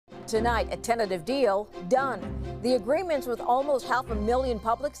Tonight, a tentative deal done. The agreements with almost 500,000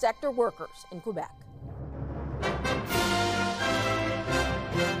 public sector workers in Quebec.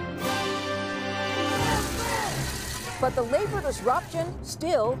 But the labor disruption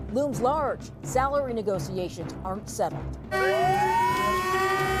still looms large. Salary negotiations aren't settled.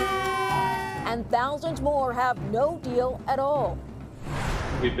 And thousands more have no deal at all.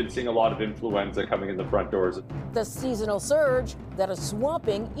 We've been seeing a lot of influenza coming in the front doors. The seasonal surge that is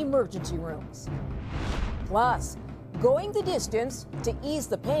swamping emergency rooms. Plus, going the distance to ease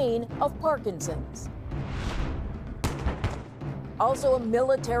the pain of Parkinson's. Also a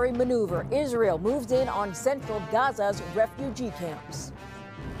military maneuver. Israel moves in on central Gaza's refugee camps.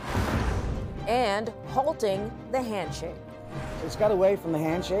 And halting the handshake. It's got away from the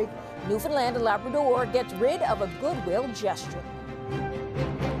handshake. Newfoundland and Labrador gets rid of a goodwill gesture.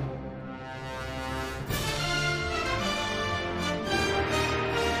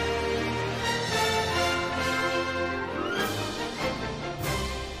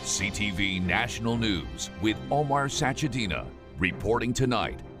 CTV National News with Omar Sachedina. Reporting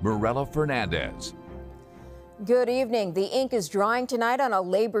tonight, Mirella Fernandez. Good evening. The ink is drying tonight on a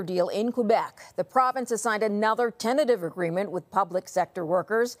labor deal in Quebec. The province has signed another tentative agreement with public sector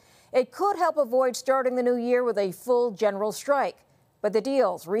workers. It could help avoid starting the new year with a full general strike. But the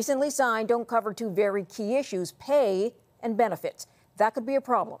deals recently signed don't cover two very key issues, pay and benefits. That could be a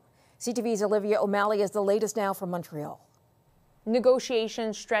problem. CTV's Olivia O'Malley has the latest now from Montreal.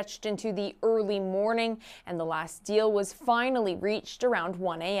 Negotiations stretched into the early morning, and the last deal was finally reached around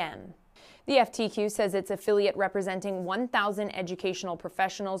 1 a.m. The FTQ says its affiliate representing 1,000 educational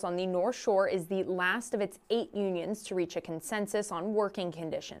professionals on the North Shore is the last of its 8 unions to reach a consensus on working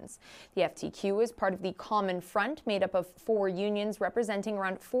conditions. The FTQ is part of the Common Front, made up of 4 unions representing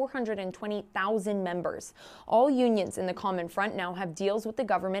around 420,000 members. All unions in the Common Front now have deals with the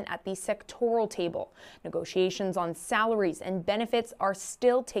government at the sectoral table. Negotiations on salaries and benefits are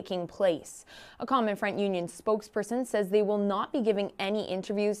still taking place. A Common Front union spokesperson says they will not be giving any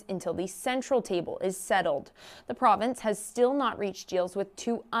interviews until the central table is settled. The province has still not reached deals with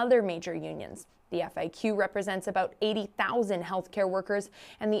 2 other major unions. The FIQ represents about 80,000 healthcare workers,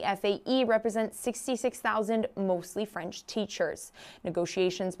 and the FAE represents 66,000, mostly French teachers.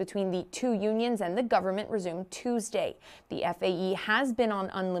 Negotiations between the 2 unions and the government resumed Tuesday. The FAE has been on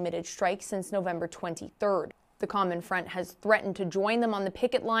unlimited strike since November 23rd. The Common Front has threatened to join them on the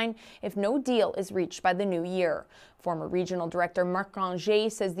picket line if no deal is reached by the new year. Former Regional Director Marc Ranger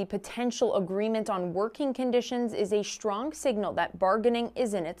says the potential agreement on working conditions is a strong signal that bargaining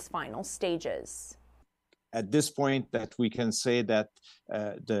is in its final stages. At this point, that we can say that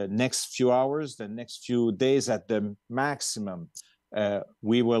the next few hours, the next few days at the maximum,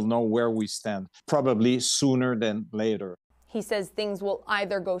 we will know where we stand, probably sooner than later. He says things will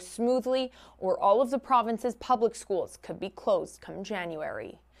either go smoothly or all of the province's public schools could be closed come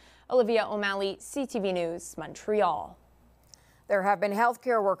January. Olivia O'Malley, CTV News, Montreal. There have been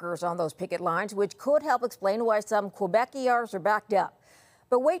healthcare workers on those picket lines, which could help explain why some Quebec ERs are backed up.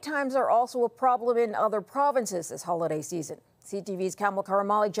 But wait times are also a problem in other provinces this holiday season. CTV's Kamal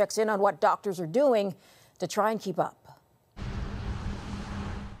Karamali checks in on what doctors are doing to try and keep up.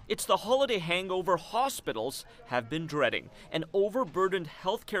 It's the holiday hangover hospitals have been dreading. An overburdened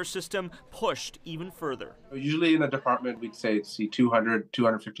healthcare system pushed even further. Usually in a department, we'd say see 200,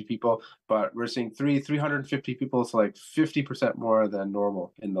 250 people, but we're seeing 350 people, so like 50% more than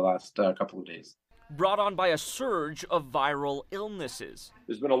normal in the last couple of days. Brought on by a surge of viral illnesses.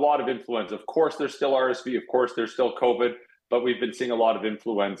 There's been a lot of influenza. Of course, there's still RSV. Of course, there's still COVID. But we've been seeing a lot of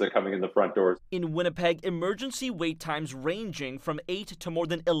influenza coming in the front doors. In Winnipeg, emergency wait times ranging from 8 to more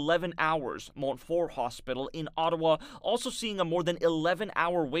than 11 hours. Montfort Hospital in Ottawa also seeing a more than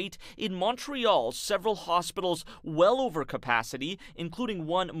 11-hour wait. In Montreal, several hospitals well over capacity, including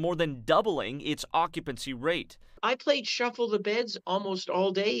one more than doubling its occupancy rate. I played shuffle the beds almost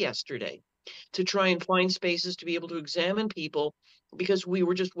all day yesterday to try and find spaces to be able to examine people because we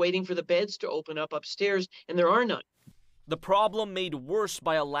were just waiting for the beds to open up upstairs, and there are none. The problem made worse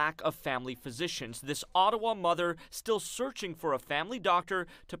by a lack of family physicians. This Ottawa mother still searching for a family doctor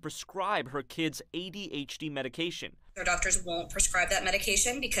to prescribe her kid's ADHD medication. Our doctors won't prescribe that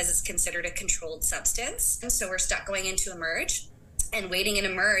medication because it's considered a controlled substance. And so we're stuck going into Emerge and waiting in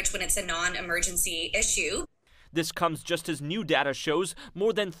Emerge when it's a non-emergency issue. This comes just as new data shows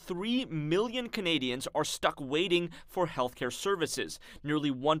more than 3 million Canadians are stuck waiting for healthcare services.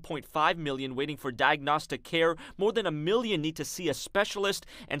 Nearly 1.5 million waiting for diagnostic care, more than 1 million need to see a specialist,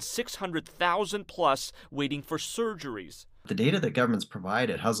 and 600,000 plus waiting for surgeries. The data that government's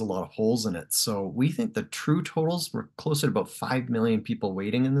provided has a lot of holes in it, so we think the true totals were closer to about 5 million people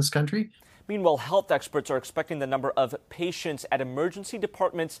waiting in this country. Meanwhile, health experts are expecting the number of patients at emergency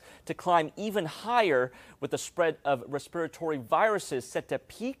departments to climb even higher, with the spread of respiratory viruses set to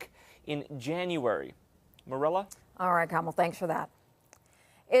peak in January. Marilla? All right, Kamal, thanks for that.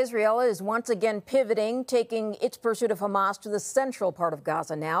 Israel is once again pivoting, taking its pursuit of Hamas to the central part of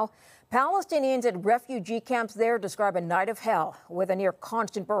Gaza now. Palestinians at refugee camps there describe a night of hell with a near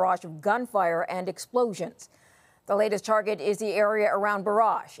constant barrage of gunfire and explosions. The latest target is the area around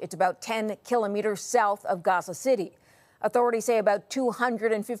Barrage. It's about 10 kilometers south of Gaza City. Authorities say about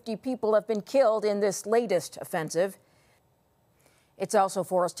 250 people have been killed in this latest offensive. It's also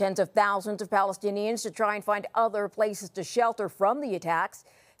forced tens of thousands of Palestinians to try and find other places to shelter from the attacks.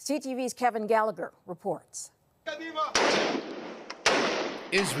 CTV's Kevin Gallagher reports.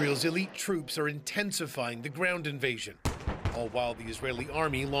 Israel's elite troops are intensifying the ground invasion, all while the Israeli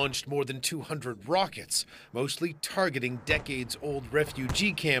army launched more than 200 rockets, mostly targeting decades-old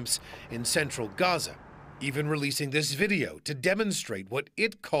refugee camps in central Gaza, even releasing this video to demonstrate what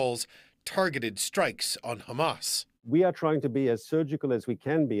it calls targeted strikes on Hamas. We are trying to be as surgical as we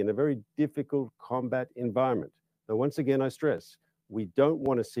can be in a very difficult combat environment. Now, once again, I stress, we don't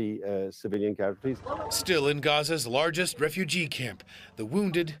want to see civilian casualties. Still in Gaza's largest refugee camp, the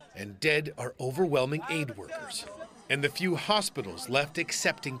wounded and dead are overwhelming aid workers. And the few hospitals left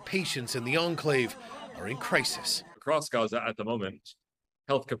accepting patients in the enclave are in crisis. Across Gaza at the moment,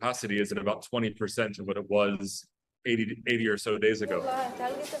 health capacity is at about 20% of what it was 80 or so days ago.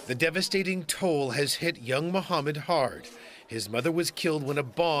 The devastating toll has hit young Mohammed hard. His mother was killed when a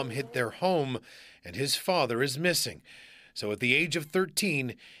bomb hit their home, and his father is missing. So at the age of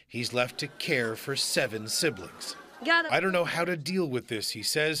 13, he's left to care for 7 siblings. I don't know how to deal with this, he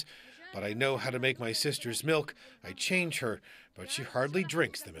says, but I know how to make my sister's milk. I change her, but she hardly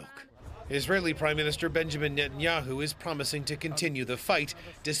drinks the milk. Israeli Prime Minister Benjamin Netanyahu is promising to continue the fight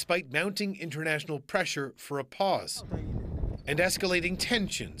despite mounting international pressure for a pause and escalating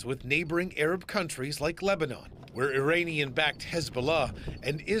tensions with neighboring Arab countries like Lebanon, where Iranian-backed Hezbollah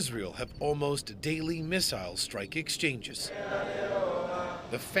and Israel have almost daily missile strike exchanges.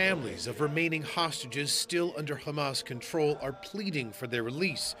 The families of remaining hostages still under Hamas control are pleading for their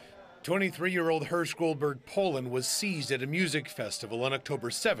release. 23-year-old Hirsch Goldberg Poland was seized at a music festival on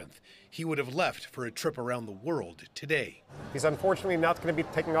October 7th. He would have left for a trip around the world today. He's unfortunately not going to be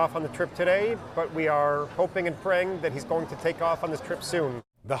taking off on the trip today, but we are hoping and praying that he's going to take off on this trip soon.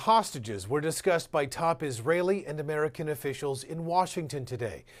 The hostages were discussed by top Israeli and American officials in Washington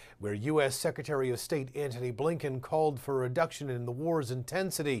today, where U.S. Secretary of State Antony Blinken called for a reduction in the war's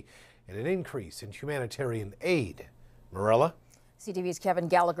intensity and an increase in humanitarian aid. Marilla? CTV's Kevin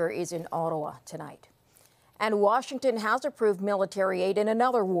Gallagher is in Ottawa tonight. And Washington has approved military aid in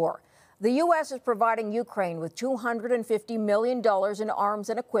another war. The U.S. is providing Ukraine with $250 million in arms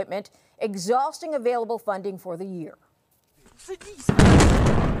and equipment, exhausting available funding for the year.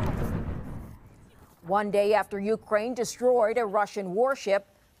 One day after Ukraine destroyed a Russian warship,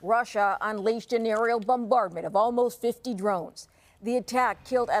 Russia unleashed an aerial bombardment of almost 50 drones. The attack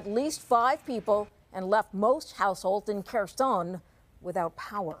killed at least 5 people and left most households in Kherson without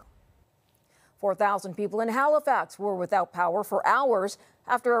power. 4,000 people in Halifax were without power for hours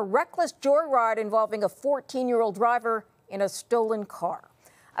after a reckless joyride involving a 14-year-old driver in a stolen car.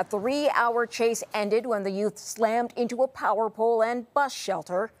 A 3-hour chase ended when the youth slammed into a power pole and bus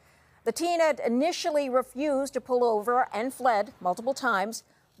shelter. The teen had initially refused to pull over and fled multiple times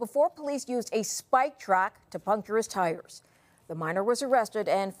before police used a spike track to puncture his tires. The minor was arrested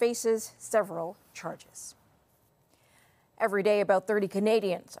and faces several charges. Every day, about 30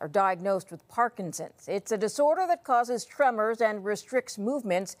 Canadians are diagnosed with Parkinson's. It's a disorder that causes tremors and restricts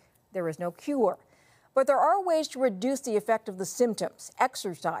movements. There is no cure. But there are ways to reduce the effect of the symptoms.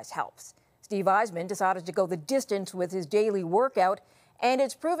 Exercise helps. Steve Eisman decided to go the distance with his daily workout, and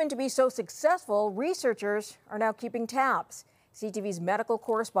it's proven to be so successful, researchers are now keeping tabs. CTV's medical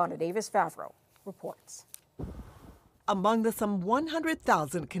correspondent Avis Favreau reports. Among the some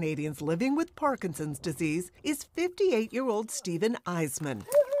 100,000 Canadians living with Parkinson's disease is 58-year-old Stephen Eisman.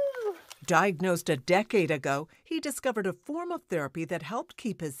 Diagnosed a decade ago, he discovered a form of therapy that helped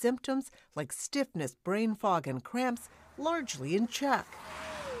keep his symptoms like stiffness, brain fog, and cramps largely in check.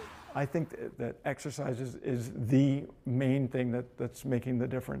 I think that exercise is the main thing that's making the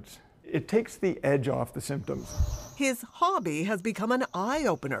difference. It takes the edge off the symptoms. His hobby has become an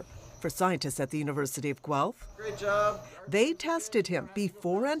eye-opener for scientists at the University of Guelph. Great job. They tested him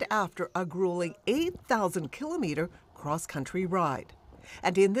before and after a grueling 8,000-kilometer cross-country ride.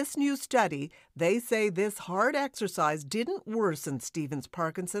 And in this new study, they say this hard exercise didn't worsen Stephen's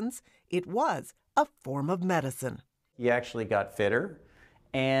Parkinson's. It was a form of medicine. He actually got fitter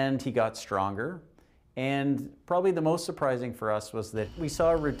and he got stronger. And probably the most surprising for us was that we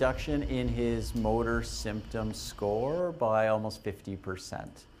saw a reduction in his motor symptom score by almost 50%.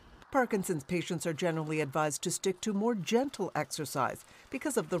 Parkinson's patients are generally advised to stick to more gentle exercise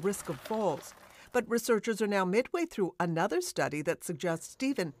because of the risk of falls. But researchers are now midway through another study that suggests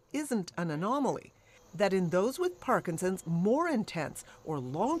Stephen isn't an anomaly, that in those with Parkinson's, more intense or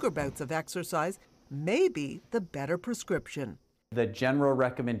longer bouts of exercise may be the better prescription. The general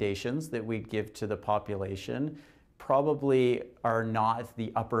recommendations that we'd give to the population probably are not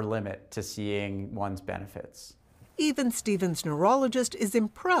the upper limit to seeing one's benefits. Even Stephen's neurologist is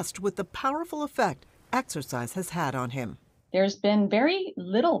impressed with the powerful effect exercise has had on him. There's been very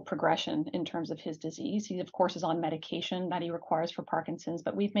little progression in terms of his disease. He, of course, is on medication that he requires for Parkinson's,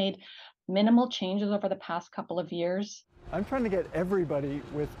 but we've made minimal changes over the past couple of years. I'm trying to get everybody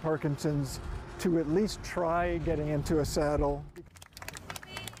with Parkinson's to at least try getting into a saddle.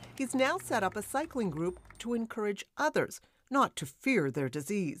 He's now set up a cycling group to encourage others not to fear their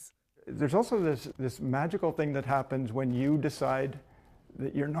disease. There's also this magical thing that happens when you decide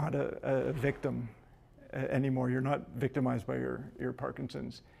that you're not a victim anymore. You're not victimized by your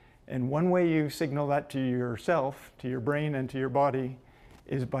Parkinson's. And one way you signal that to yourself, to your brain and to your body,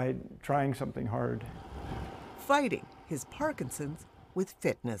 is by trying something hard. Fighting his Parkinson's with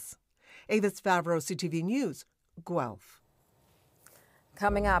fitness. Avis Favreau, CTV News, Guelph.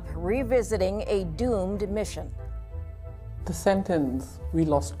 Coming up, revisiting a doomed mission. The sentence, "we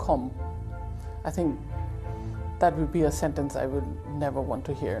lost com," I think that would be a sentence I would never want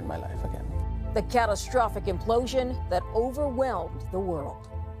to hear in my life again. The catastrophic implosion that overwhelmed the world.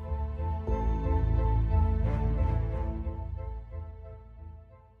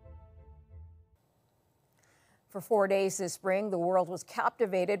 For 4 days this spring, the world was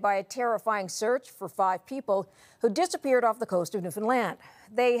captivated by a terrifying search for 5 people who disappeared off the coast of Newfoundland.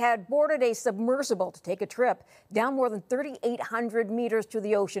 They had boarded a submersible to take a trip down more than 3,800 meters to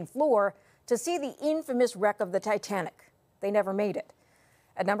the ocean floor to see the infamous wreck of the Titanic. They never made it.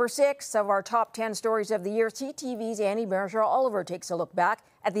 At number 6 of our top 10 stories of the year, CTV's Annie Bergeron-Oliver takes a look back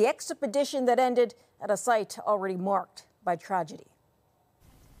at the expedition that ended at a site already marked by tragedy.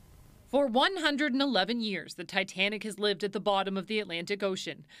 For 111 years, the Titanic has lived at the bottom of the Atlantic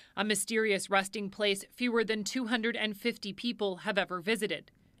Ocean, a mysterious resting place fewer than 250 people have ever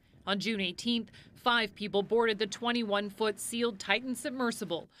visited. On June 18th, 5 people boarded the 21-foot sealed Titan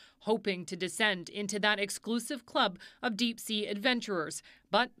submersible, hoping to descend into that exclusive club of deep-sea adventurers,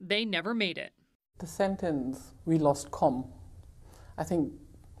 but they never made it. The sentence, "we lost com," I think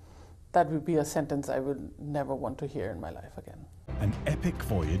that would be a sentence I would never want to hear in my life again. An epic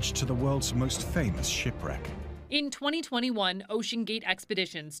voyage to the world's most famous shipwreck. In 2021, OceanGate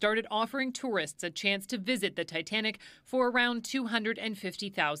Expeditions started offering tourists a chance to visit the Titanic for around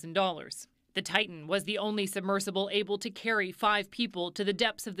 $250,000. The Titan was the only submersible able to carry 5 people to the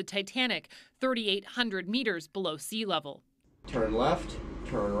depths of the Titanic, 3,800 meters below sea level. Turn left,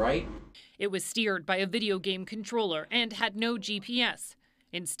 turn right. It was steered by a video game controller and had no GPS.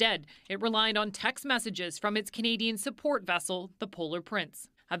 Instead, it relied on text messages from its Canadian support vessel, the Polar Prince,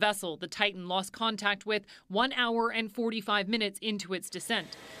 a vessel the Titan lost contact with 1 hour and 45 minutes into its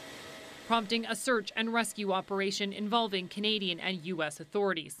descent, prompting a search and rescue operation involving Canadian and U.S.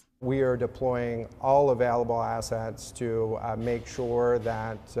 authorities. We are deploying all available assets to make sure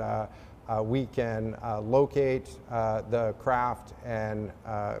that we can locate the craft and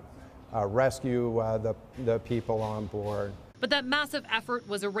rescue the people on board. But that massive effort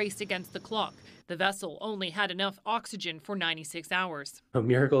was a race against the clock. The vessel only had enough oxygen for 96 hours.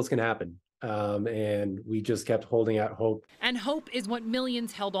 Miracles can happen, and we just kept holding out hope. And hope is what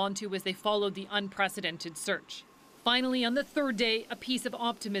millions held on to as they followed the unprecedented search. Finally, on the 3rd day, a piece of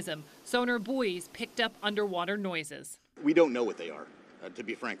optimism. Sonar buoys picked up underwater noises. We don't know what they are, to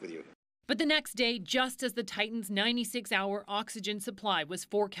be frank with you. But the next day, just as the Titan's 96-hour oxygen supply was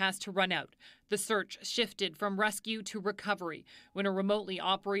forecast to run out, the search shifted from rescue to recovery when a remotely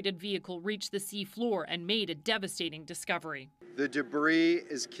operated vehicle reached the sea floor and made a devastating discovery. The debris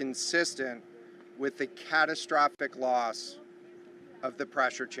is consistent with the catastrophic loss of the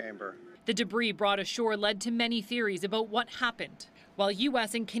pressure chamber. The debris brought ashore led to many theories about what happened. While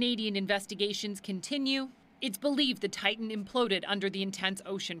U.S. and Canadian investigations continue, it's believed the Titan imploded under the intense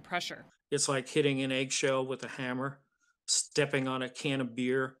ocean pressure. It's like hitting an eggshell with a hammer, stepping on a can of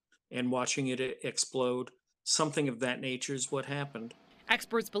beer and watching it explode. Something of that nature is what happened.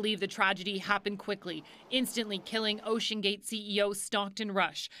 Experts believe the tragedy happened quickly, instantly killing OceanGate CEO Stockton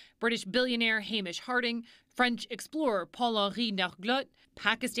Rush, British billionaire Hamish Harding, French explorer Paul-Henri Narglot,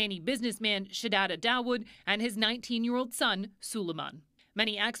 Pakistani businessman Shadada Dawood, and his 19-year-old son, Suleiman.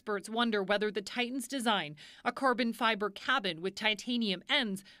 Many experts wonder whether the Titan's design, a carbon fiber cabin with titanium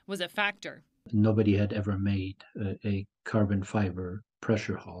ends, was a factor. Nobody had ever made a carbon fiber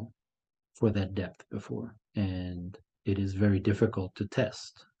pressure hull for that depth before, and it is very difficult to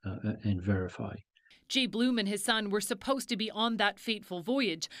test and verify. Jay Bloom and his son were supposed to be on that fateful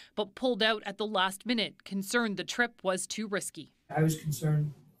voyage, but pulled out at the last minute, concerned the trip was too risky. I was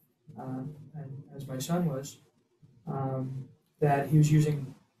concerned, and as my son was, that he was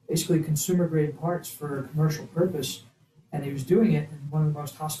using basically consumer-grade parts for a commercial purpose, and he was doing it in one of the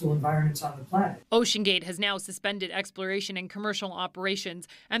most hostile environments on the planet. OceanGate has now suspended exploration and commercial operations,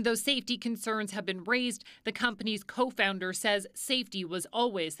 and though safety concerns have been raised, the company's co-founder says safety was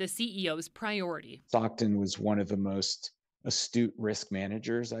always the CEO's priority. Stockton was one of the most astute risk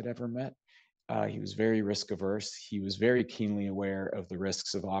managers I'd ever met. He was very risk averse. He was very keenly aware of the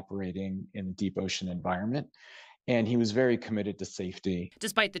risks of operating in the deep ocean environment. And he was very committed to safety.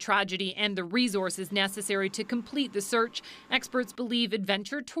 Despite the tragedy and the resources necessary to complete the search, experts believe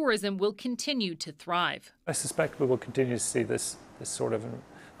adventure tourism will continue to thrive. I suspect we will continue to see this sort of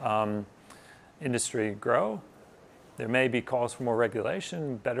industry grow. There may be calls for more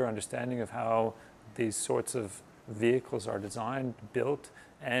regulation, better understanding of how these sorts of vehicles are designed, built,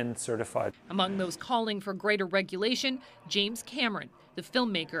 and certified. Among those calling for greater regulation, James Cameron, the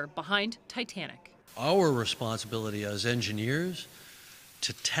filmmaker behind Titanic. Our responsibility as engineers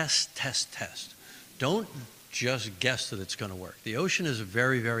to test. Don't just guess that it's going to work. The ocean is a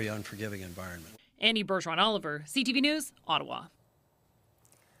very, very unforgiving environment. Annie Bergeron-Oliver, CTV News, Ottawa.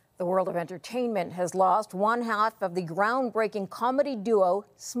 The world of entertainment has lost one half of the groundbreaking comedy duo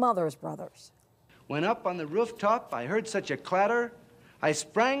Smothers Brothers. When up on the rooftop, I heard such a clatter, I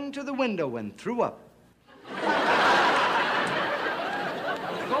sprang to the window and threw up.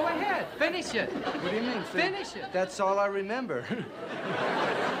 Finish it. What do you mean? Finish it. That's all I remember.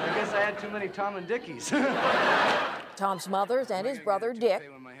 I guess I had too many Tom and Dickies. Tom Smothers and his brother Dick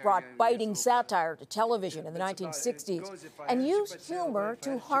brought biting satire to television in the 1960s and used humor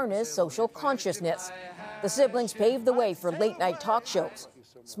to harness social consciousness. The siblings paved the way for late-night talk shows.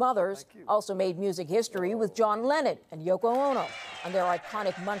 Smothers also made music history with John Lennon and Yoko Ono on their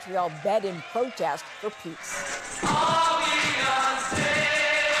iconic Montreal Bed in Protest for Peace.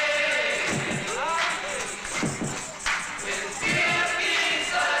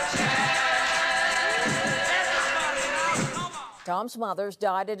 Tom Smothers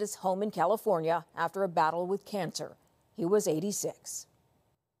died at his home in California after a battle with cancer. He was 86.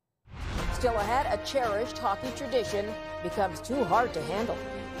 Still ahead, a cherished hockey tradition becomes too hard to handle.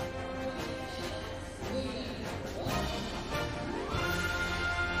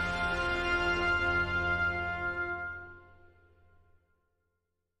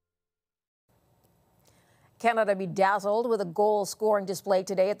 Canada bedazzled with a goal-scoring display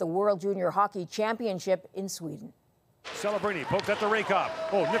today at the World Junior Hockey Championship in Sweden. Celebrini poked at the Rakop.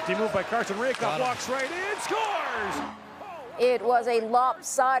 Oh, nifty move by Carson. Rakop walks right in, scores! It was a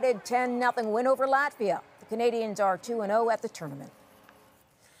lopsided 10-0 win over Latvia. The Canadians are 2-0 at the tournament.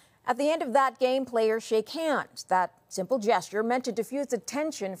 At the end of that game, players shake hands. That simple gesture meant to diffuse the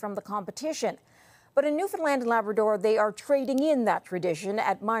tension from the competition. But in Newfoundland and Labrador, they are trading in that tradition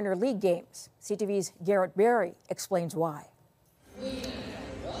at minor league games. CTV's Garrett Berry explains why.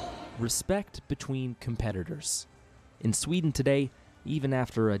 Respect between competitors. In Sweden today, even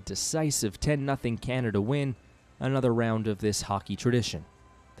after a decisive 10-0 Canada win, another round of this hockey tradition,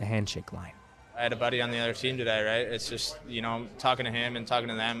 the handshake line. I had a buddy on the other team today, right? It's just, talking to him and talking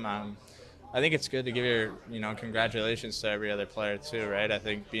to them. I think it's good to give your, congratulations to every other player too, right? I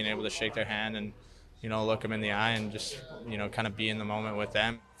think being able to shake their hand and, look them in the eye and just, kind of be in the moment with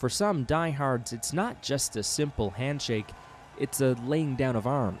them. For some diehards, it's not just a simple handshake, it's a laying down of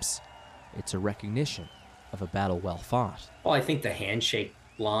arms. It's a recognition of a battle well fought. Well, I think the handshake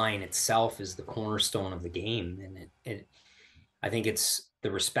line itself is the cornerstone of the game, and I think it's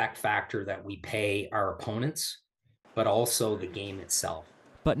the respect factor that we pay our opponents, but also the game itself.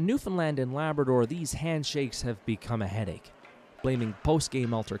 But in Newfoundland and Labrador, these handshakes have become a headache. Blaming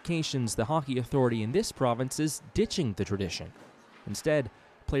post-game altercations, the hockey authority in this province is ditching the tradition. Instead,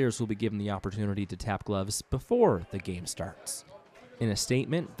 players will be given the opportunity to tap gloves before the game starts. In a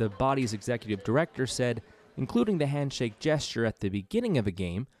statement, the body's executive director said, including the handshake gesture at the beginning of a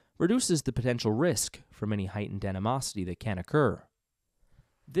game reduces the potential risk from any heightened animosity that can occur.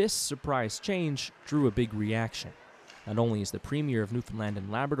 This surprise change drew a big reaction. Not only is the Premier of Newfoundland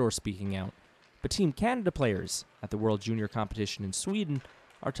and Labrador speaking out, but Team Canada players at the World Junior competition in Sweden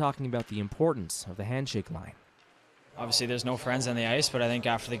are talking about the importance of the handshake line. Obviously, there's no friends on the ice, but I think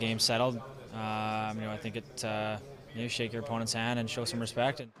after the game's settled, I think it you shake your opponent's hand and show some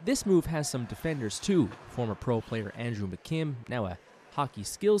respect. This move has some defenders too. Former pro player Andrew McKim, now a hockey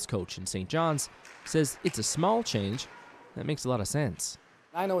skills coach in St. John's, says it's a small change that makes a lot of sense.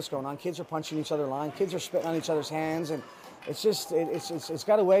 I know what's going on. Kids are punching each other line. Kids are spitting on each other's hands, and it's just it's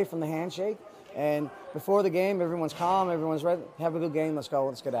got away from the handshake. And before the game, everyone's calm, everyone's ready. Have a good game. Let's go.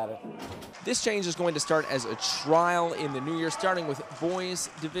 Let's get at it. This change is going to start as a trial in the new year, starting with boys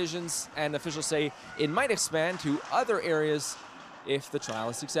divisions, and officials say it might expand to other areas if the trial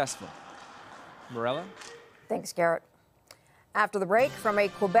is successful. Morella? Thanks, Garrett. After the break, from a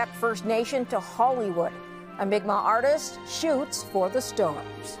Quebec First Nation to Hollywood, a Mi'kmaq artist shoots for the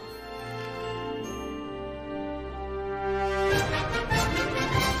stars.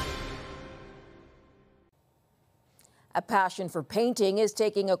 A passion for painting is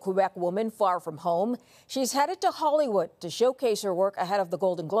taking a Quebec woman far from home. She's headed to Hollywood to showcase her work ahead of the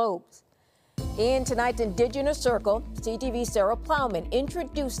Golden Globes. In tonight's Indigenous Circle, CTV's Sarah Plowman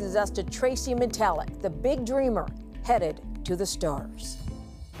introduces us to Tracy Metallic, the big dreamer headed to the stars.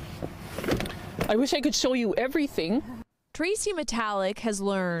 I wish I could show you everything. Tracy Metallic has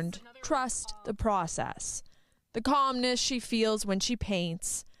learned trust the process, the calmness she feels when she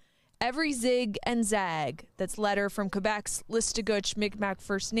paints. Every zig and zag that's led her from Quebec's Listigouche Mi'kmaq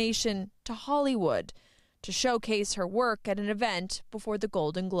First Nation to Hollywood to showcase her work at an event before the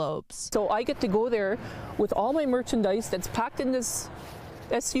Golden Globes. So I get to go there with all my merchandise that's packed in this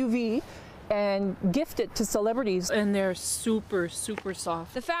SUV and gift it to celebrities. And they're super, super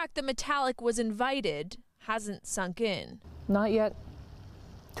soft. The fact that Metallic was invited hasn't sunk in. Not yet.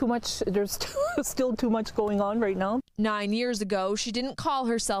 Too much, there's still too much going on right now. 9 years ago, she didn't call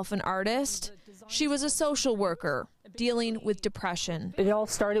herself an artist. She was a social worker dealing with depression. It all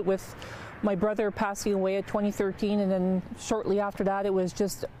started with my brother passing away at 2013, and then shortly after that, it was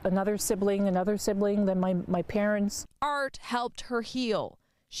just another sibling, then my parents. Art helped her heal.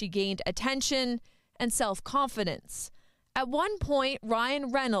 She gained attention and self-confidence. At one point,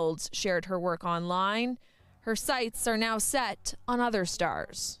 Ryan Reynolds shared her work online. Her sights are now set on other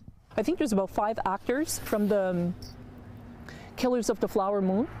stars. I think there's about 5 actors from the Killers of the Flower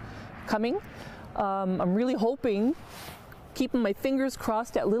Moon coming. I'm really hoping, keeping my fingers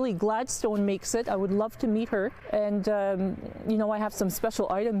crossed, that Lily Gladstone makes it. I would love to meet her. And, I have some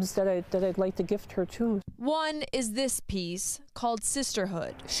special items that I'd like to gift her too. One is this piece called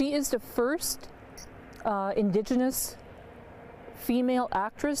Sisterhood. She is the first Indigenous female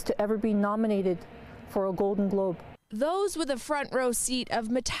actress to ever be nominated for a Golden Globe. Those with a front row seat of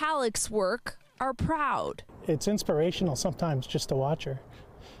Metallic's work are proud. It's inspirational sometimes just to watch her.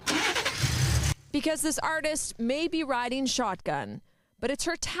 Because this artist may be riding shotgun, but it's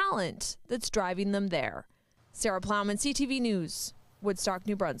her talent that's driving them there. Sarah Plowman, CTV News, Woodstock,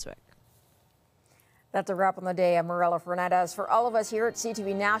 New Brunswick. That's a wrap on the day. I'm Morella Fernandez. For all of us here at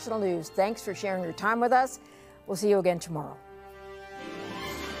CTV National News, thanks for sharing your time with us. We'll see you again tomorrow.